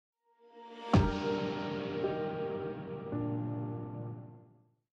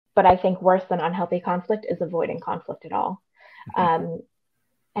But I think worse than unhealthy conflict is avoiding conflict at all. And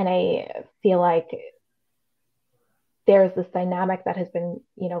I feel like there's this dynamic that has been,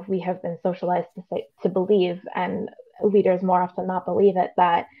 we have been socialized to believe, and leaders more often not believe it,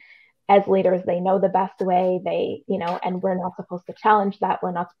 that as leaders, they know the best way, and we're not supposed to challenge that.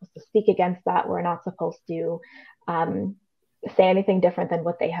 We're not supposed to speak against that. We're not supposed to say anything different than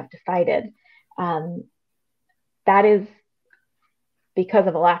what they have decided. That is because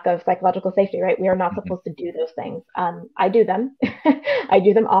of a lack of psychological safety, right? We are not supposed to do those things. I do them. I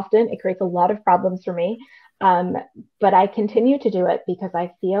do them often. It creates a lot of problems for me. But I continue to do it because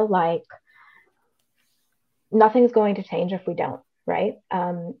I feel like nothing's going to change if we don't, right?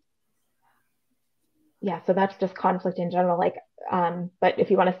 So that's just conflict in general. But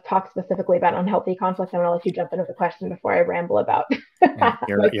if you want to talk specifically about unhealthy conflict, I'm going to let you jump into the question before I ramble about.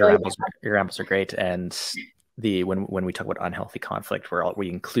 Your rambles are great. And when we talk about unhealthy conflict, we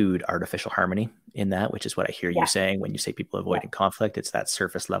include artificial harmony in that, which is what I hear you saying when you say people avoiding conflict. It's that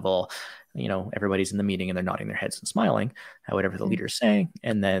surface level, everybody's in the meeting and they're nodding their heads and smiling at whatever the leader's saying.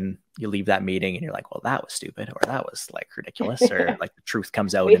 And then you leave that meeting and you're like, well, that was stupid, or that was like ridiculous, or like the truth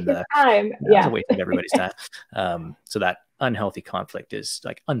comes out in the time. It's a waste of everybody's time. So that unhealthy conflict is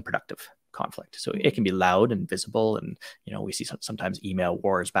like unproductive conflict. So it can be loud and visible. And, we see sometimes email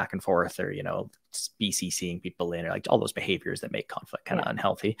wars back and forth, or, BCCing people in, or like all those behaviors that make conflict kind of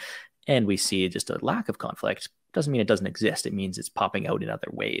unhealthy. And we see just a lack of conflict. Doesn't mean it doesn't exist. It means it's popping out in other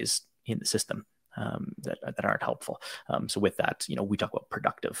ways in the system that aren't helpful. So with that, we talk about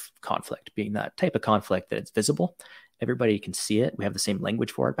productive conflict being that type of conflict that it's visible. Everybody can see it. We have the same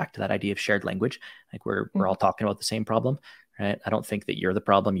language for it. Back to that idea of shared language. Like we're all talking about the same problem, right? I don't think that you're the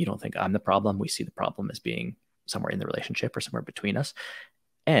problem. You don't think I'm the problem. We see the problem as being somewhere in the relationship or somewhere between us.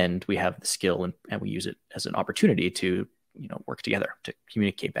 And we have the skill and we use it as an opportunity to, work together, to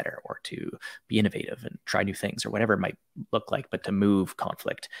communicate better, or to be innovative and try new things, or whatever it might look like, but to move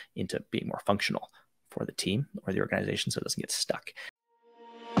conflict into being more functional for the team or the organization so it doesn't get stuck.